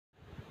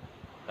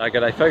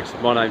G'day folks,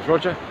 my name's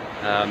Roger.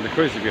 The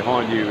cruiser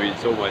behind you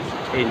is almost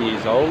 10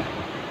 years old.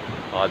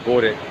 I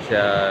bought it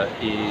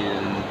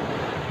in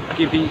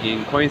Gympie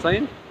in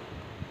Queensland.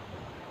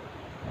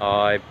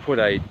 I put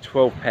a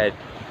 12 pad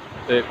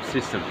Erps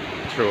system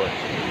through it.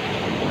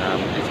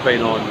 It's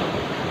been on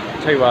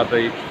Tiwa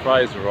Beach,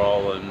 Fraser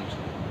Island,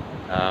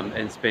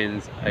 and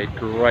spends a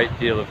great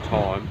deal of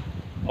time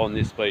on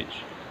this beach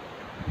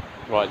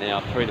right now,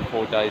 3 to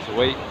 4 days a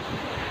week.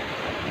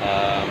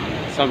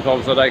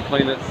 Sometimes I don't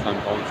clean it,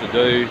 sometimes I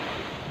do,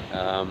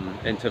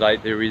 and to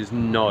date there is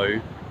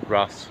no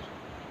rust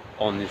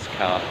on this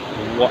car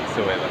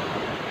whatsoever.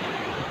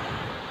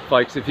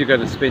 Folks, if you're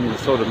going to spend the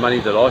sort of money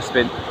that I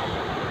spent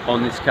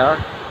on this car,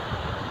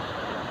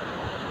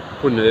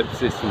 put an Erps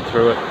system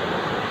through it,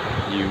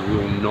 you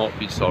will not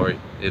be sorry.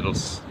 It'll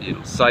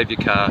save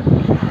your car.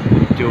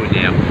 Do it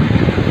now.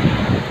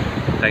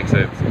 Thanks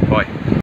Erps. Bye.